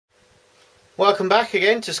Welcome back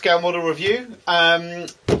again to Scale Model Review. I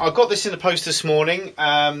got this in the post this morning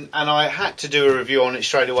and I had to do a review on it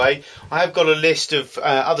straight away. I have got a list of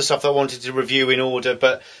other stuff that I wanted to review in order,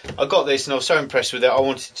 but I got this and I was so impressed with it I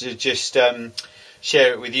wanted to just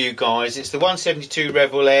share it with you guys. It's the 172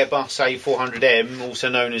 Revell Airbus A400M, also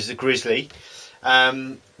known as the Grizzly.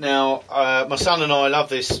 Now my son and I love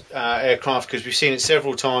this aircraft because we've seen it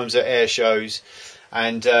several times at air shows.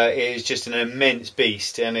 And it is just an immense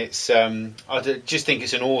beast, and it's I just think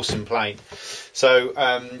it's an awesome plane. So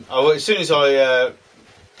as soon as the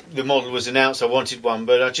model was announced, I wanted one,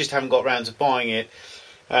 but I just haven't got around to buying it.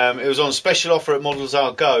 It was on special offer at Models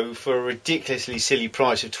R Go for a ridiculously silly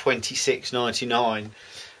price of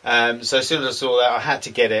 $26.99. So as soon as I saw that, I had to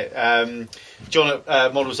get it. John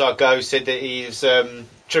at Models R Go said that he's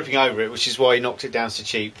tripping over it, which is why he knocked it down so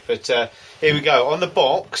cheap. But here we go. On the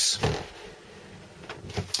box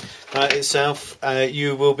itself,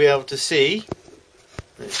 you will be able to see,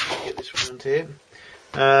 let's get this around here,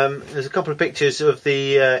 there's a couple of pictures of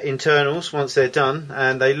the internals once they're done,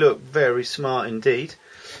 and they look very smart indeed.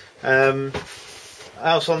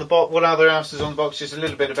 Else on the box, what other else is on the box? Just a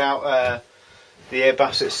little bit about the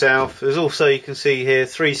Airbus itself. There's also, you can see here,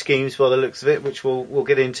 3 schemes by the looks of it, which we'll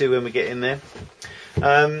get into when we get in there.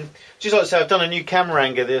 Just like to say, I've done a new camera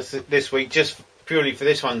angle this week, just purely for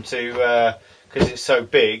this one to because it's so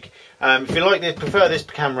big. If you prefer this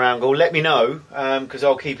camera angle, let me know, because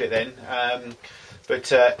I'll keep it then. But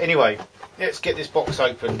anyway, let's get this box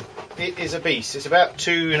open. It is a beast. It's about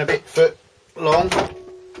 2 and a bit foot long.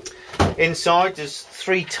 Inside there's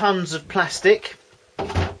 3 tons of plastic.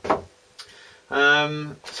 So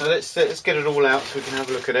let's get it all out so we can have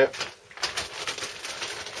a look at it.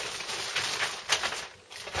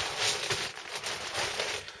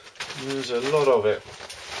 There's a lot of it.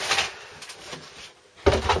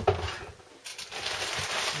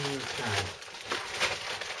 Okay.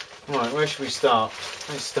 Right, where should we start?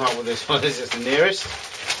 Let's start with this one. This is the nearest.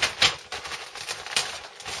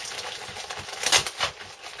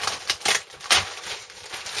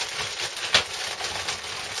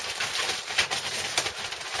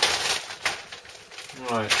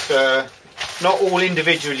 Right, not all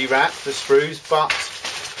individually wrapped, the screws, but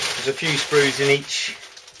there's a few screws in each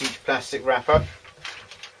plastic wrapper.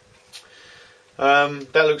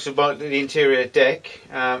 That looks about the interior deck.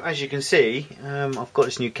 As you can see, I've got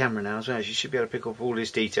this new camera now as well. You should be able to pick up all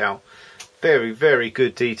this detail. Very, very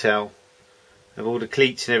good detail of all the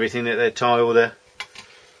cleats and everything that they tie all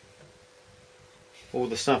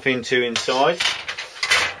the stuff into inside.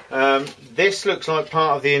 This looks like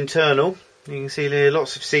part of the internal. You can see there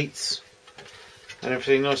lots of seats and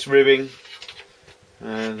everything, nice ribbing,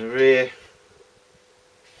 and the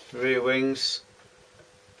rear wings.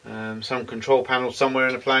 Some control panel somewhere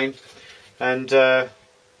in the plane, and that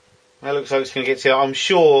looks like it's going to get to. I'm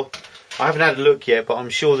sure, I haven't had a look yet, but I'm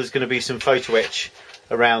sure there's going to be some photo etch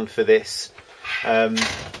around for this at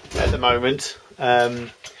the moment.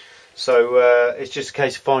 So it's just a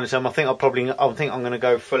case of finding some. I think I'm going to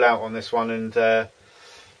go full out on this one and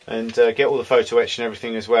get all the photo etch and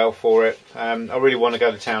everything as well for it. I really want to go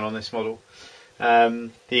to town on this model. The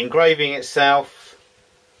engraving itself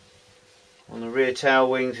on the rear tail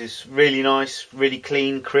wings is really nice, really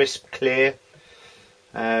clean, crisp, clear.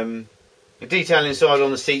 The detail inside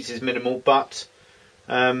on the seats is minimal, but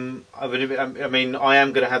I am going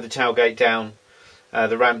to have the tailgate down,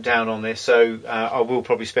 the ramp down on this, so I will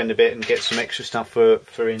probably spend a bit and get some extra stuff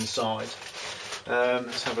for inside.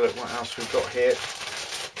 Let's have a look what else we've got here.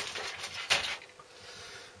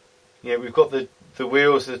 Yeah, we've got the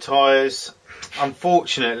wheels, the tyres.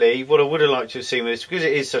 Unfortunately, what I would have liked to have seen with this, because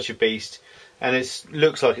it is such a beast, and it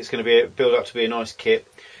looks like it's going to be build up to be a nice kit.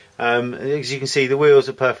 As you can see, the wheels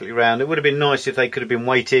are perfectly round. It would have been nice if they could have been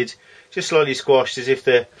weighted, just slightly squashed, as if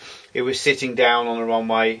it was sitting down on the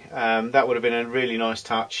runway. That would have been a really nice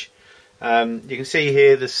touch. You can see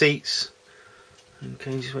here the seats.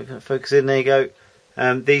 Okay, just wait for that to focus in. There you go.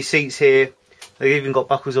 These seats here, they've even got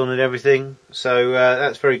buckles on and everything, so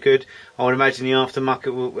that's very good. I would imagine the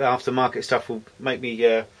aftermarket stuff will make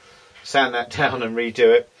me sand that down and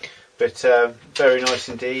redo it. But very nice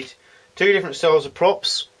indeed. 2 different styles of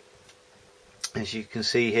props, as you can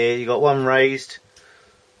see here. You've got one raised,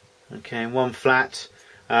 okay, and one flat.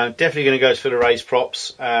 Definitely going to go for the raised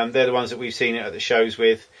props. They're the ones that we've seen it at the shows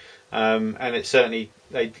with, and it certainly,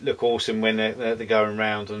 they look awesome when they're going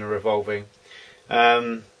round and they're revolving.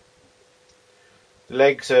 The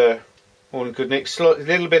legs are all in good nick. A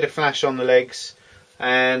little bit of flash on the legs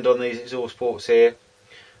and on these exhaust ports here.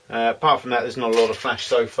 Apart from that, there's not a lot of flash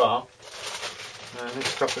so far.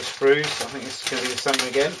 Next couple of screws, I think it's going to be the same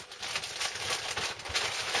again.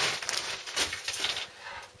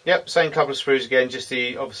 Yep, same couple of screws again, just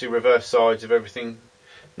the obviously reverse sides of everything,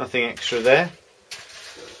 nothing extra there.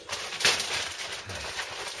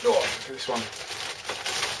 Oh, look at this one.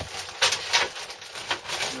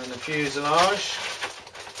 And then the fuselage.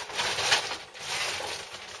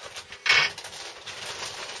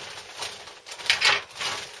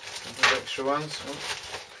 Those extra ones. Oh.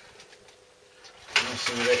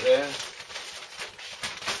 Missing a bit there.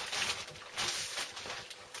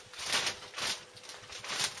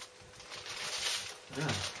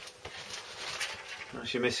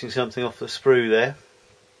 Actually missing something off the sprue there,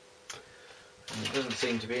 and it doesn't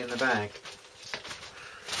seem to be in the bag.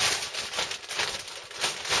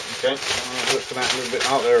 Okay, I'll look for that a little bit.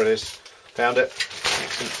 Oh, there it is. Found it.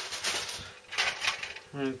 Excellent.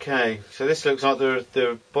 Okay, so this looks like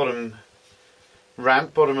the bottom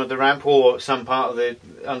of the ramp, or some part of the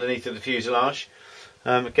underneath of the fuselage.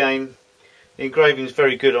 Again, the engraving is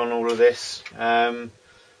very good on all of this.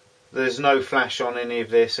 There's no flash on any of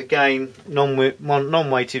this. Again,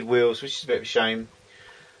 non-weighted wheels, which is a bit of a shame.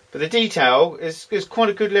 But the detail is quite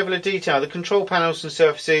a good level of detail. The control panels and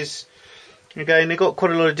surfaces, again, they've got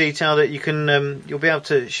quite a lot of detail that you can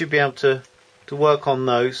should be able to work on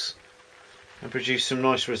those and produce some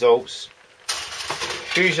nice results.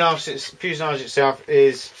 Fuselage itself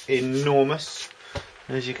is enormous,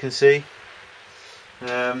 as you can see. Put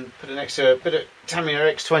an extra bit of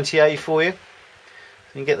Tamiya X20A for you.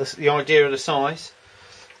 You can get the idea of the size.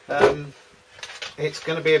 It's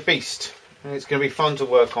going to be a beast, and it's going to be fun to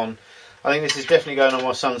work on. I think this is definitely going on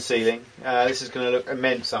my son's ceiling. This is going to look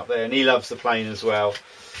immense up there, and he loves the plane as well.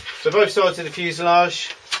 So both sides of the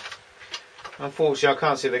fuselage, unfortunately I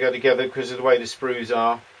can't see they go together because of the way the sprues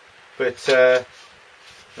are, but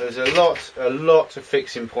there's a lot of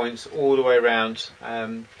fixing points all the way around,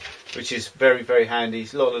 which is very, very handy.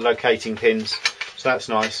 A lot of locating pins, so that's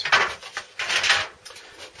nice.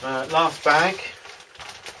 Last bag.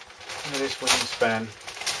 Look at this wing span.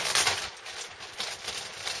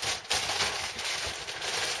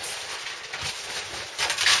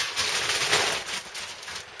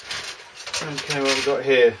 Okay, what have we got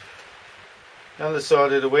here? The other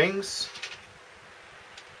side of the wings.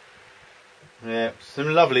 Yeah,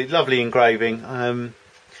 some lovely engraving. And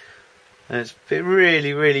it's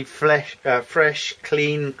really fresh,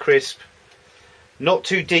 clean, crisp. Not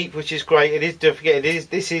too deep, which is great. It is, don't forget,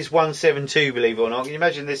 this is 172, believe it or not. Can you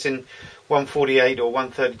imagine this in 148 or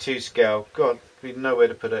 132 scale? God, we'd know where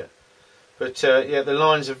to put it. But yeah, the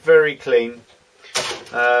lines are very clean.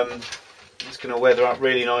 It's going to weather up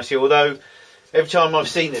really nicely. Although every time I've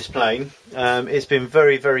seen this plane, it's been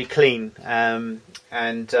very, very clean. So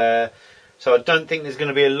I don't think there's going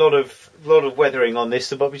to be a lot of weathering on this.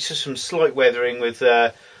 There might be just some slight weathering with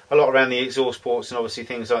a lot around the exhaust ports and obviously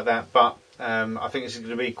things like that. But I think it's going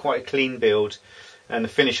to be quite a clean build, and the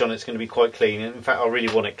finish on it's going to be quite clean. In fact, I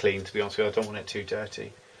really want it clean, to be honest with you. I don't want it too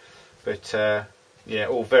dirty. But yeah,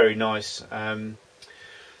 all very nice.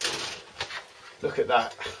 Look at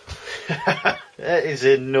that. That is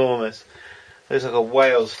enormous. Looks like a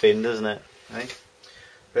whale's fin, doesn't it? Eh?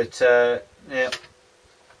 But yeah,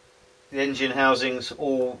 the engine housings,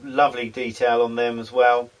 all lovely detail on them as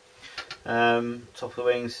well. Top of the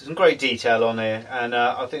wings, some great detail on here, and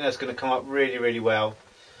I think that's going to come up really, really well.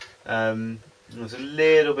 There's a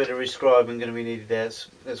little bit of rescribing going to be needed there.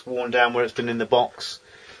 It's worn down where it's been in the box,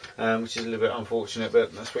 which is a little bit unfortunate,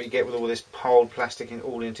 but that's what you get with all this piled plastic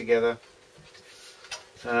all in together.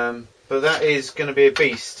 But that is going to be a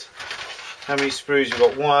beast. How many sprues you've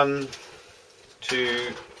got? 1,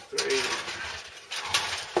 2, 3,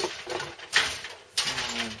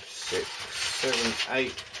 6, 7,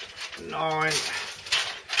 8, 9,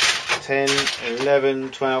 10, 11,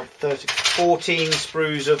 12, 13, 14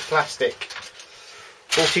 sprues of plastic.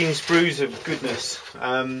 14 sprues of goodness.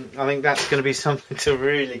 I think that's going to be something to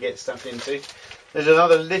really get stuck into. There's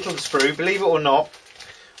another little sprue. Believe it or not,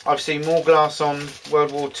 I've seen more glass on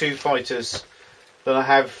World War II fighters than I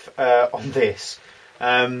have on this.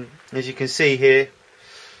 As you can see here,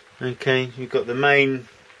 okay, you've got the main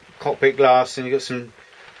cockpit glass, and you've got some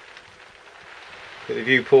the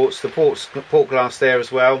view ports, the port glass there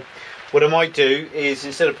as well. What I might do is,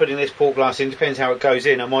 instead of putting this port glass in, depends how it goes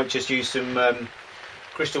in, I might just use some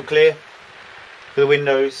crystal clear for the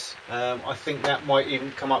windows. I think that might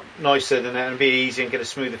even come up nicer than that and be easy and get a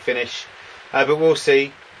smoother finish. But we'll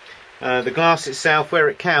see. The glass itself, where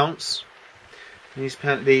it counts, these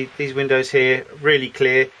windows here, really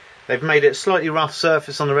clear. They've made it a slightly rough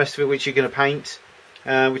surface on the rest of it, which you're going to paint,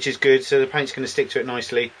 which is good, so the paint's going to stick to it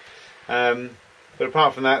nicely. But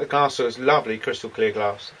apart from that, the glass is lovely, crystal clear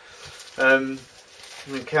glass.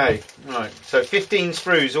 Okay, right, so 15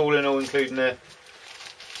 sprues all in all, including the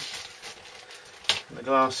the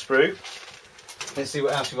glass sprue. Let's see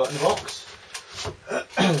what else we've got in the box.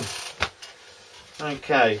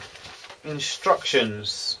 Okay,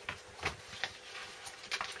 instructions.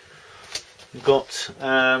 We've got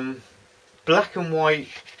black and white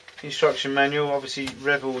instruction manual, obviously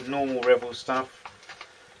Revell, normal Revell stuff,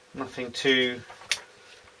 nothing too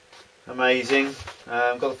amazing.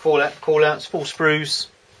 Got the call outs, 4 sprues,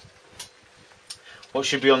 what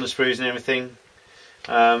should be on the sprues and everything,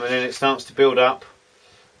 and then it starts to build up,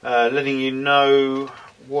 letting you know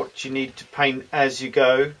what you need to paint as you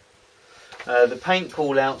go. The paint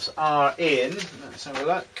call outs are in, let's have a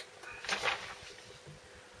look.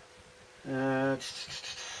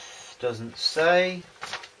 Doesn't say.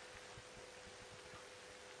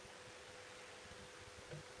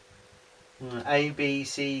 A, B,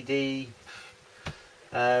 C, D.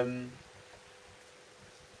 Yeah,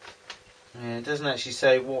 it doesn't actually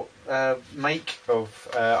say what make of.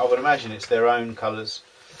 I would imagine it's their own colours.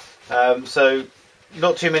 So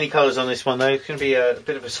not too many colours on this one though. It's going to be a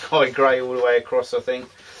bit of a sky grey all the way across, I think.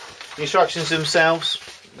 The instructions themselves,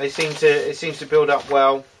 it seems to build up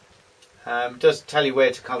well. It does tell you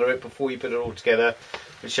where to colour it before you put it all together,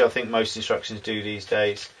 which I think most instructions do these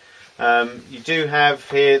days. You do have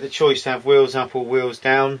here the choice to have wheels up or wheels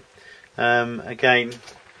down. Again,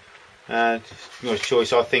 your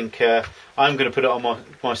choice. I think I'm going to put it on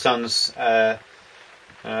my son's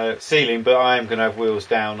ceiling, but I am going to have wheels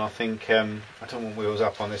down. I think I don't want wheels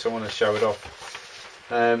up on this. I want to show it off.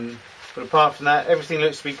 But apart from that, everything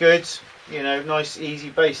looks to be good. You know, nice,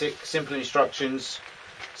 easy, basic, simple instructions.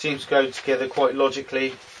 Seems to go together quite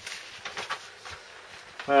logically.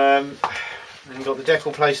 And you've got the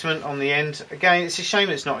decal placement on the end. Again, it's a shame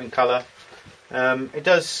it's not in colour.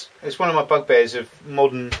 It's one of my bugbears of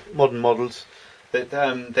modern models that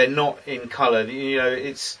they're not in colour. You know,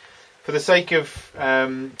 it's for the sake of. I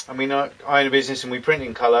mean, I own a business and we print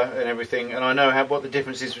in colour and everything, and I know what the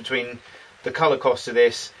difference is between the colour cost of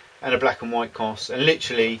this and a black and white cost. And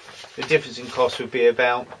literally, the difference in cost would be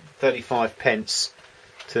about 35 pence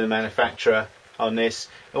to the manufacturer on this.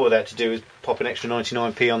 All that to do is pop an extra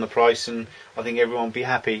 99p on the price, and I think everyone will be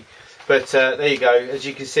happy. But there you go. As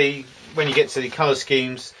you can see, when you get to the colour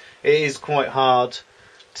schemes, it is quite hard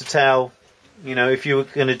to tell. You know, if you were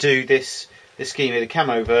going to do this scheme of the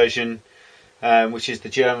camo version, which is the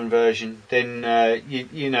German version, then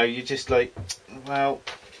you know, you're just like, well,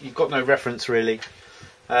 you've got no reference really.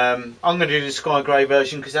 I'm going to do the sky grey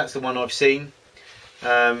version because that's the one I've seen,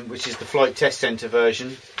 which is the Flight Test Centre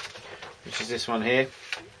version, which is this one here.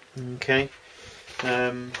 Okay.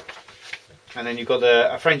 And then you've got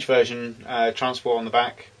a French version, transport on the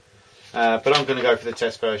back, but I'm going to go for the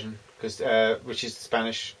test version because which is the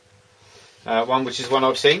Spanish one, which is one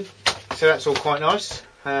I've seen. So that's all quite nice.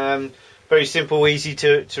 Very simple, easy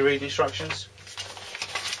to read instructions.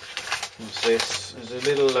 What's this? There's a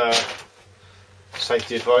little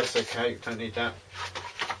safety advice. Okay, don't need that.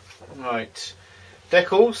 Right,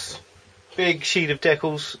 decals. Big sheet of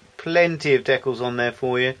decals. Plenty of decals on there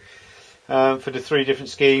for you. For the 3 different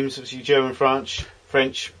schemes, obviously German,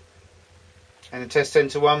 French, and the test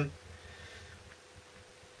centre one.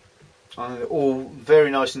 All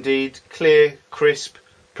very nice indeed, clear, crisp,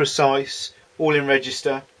 precise, all in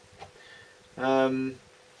register, and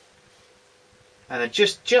they're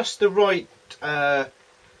just the right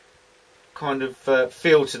kind of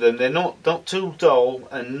feel to them. They're not too dull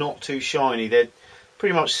and not too shiny. They're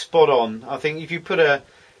pretty much spot on. I think if you put a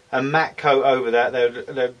matte coat over that,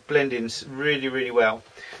 they'll blend in really, really well.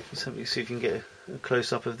 Let's have a see if you can get a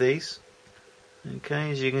close up of these.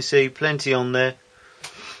 Okay, as you can see, plenty on there,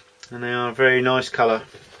 and they are a very nice colour.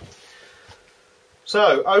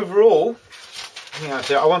 So overall,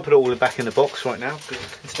 I won't put it all back in the box right now because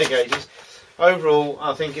it can take ages. Overall,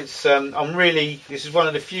 I think it's this is one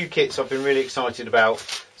of the few kits I've been really excited about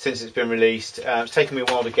since it's been released. It's taken me a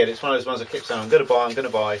while to get it. It's one of those ones I kept saying I'm going to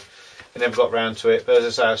buy. I never got round to it, but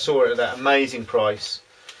as I say, I saw it at that amazing price,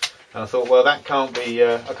 and I thought, well, that can't be.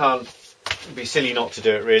 I can't be silly not to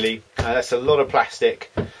do it. Really, that's a lot of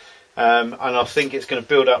plastic, and I think it's going to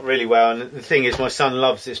build up really well. And the thing is, my son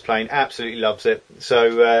loves this plane, absolutely loves it.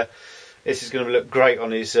 So this is going to look great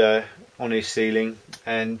on his ceiling.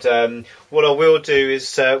 And what I will do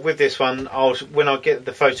is with this one, when I get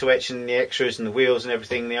the photo etch and the extras and the wheels and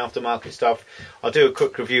everything, the aftermarket stuff, I'll do a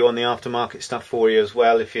quick review on the aftermarket stuff for you as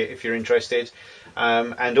well if you're interested.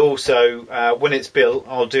 And also when it's built,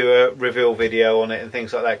 I'll do a reveal video on it and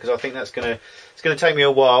things like that, because I think it's going to take me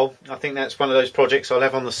a while. I think that's one of those projects I'll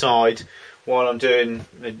have on the side while I'm doing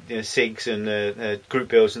SIGs and group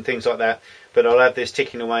builds and things like that. but I'll have this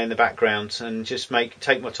ticking away in the background and just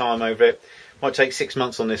take my time over it. Might take 6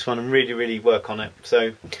 months on this one and really work on it.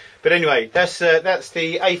 So, but anyway, that's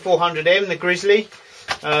the A400M, the Grizzly,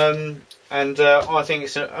 and I think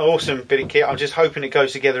it's an awesome bit of kit. I'm just hoping it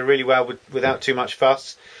goes together really well without too much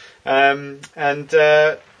fuss. So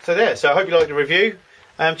I hope you like the review.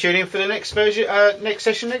 Tune in for the next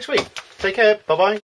session next week. Take care. Bye bye.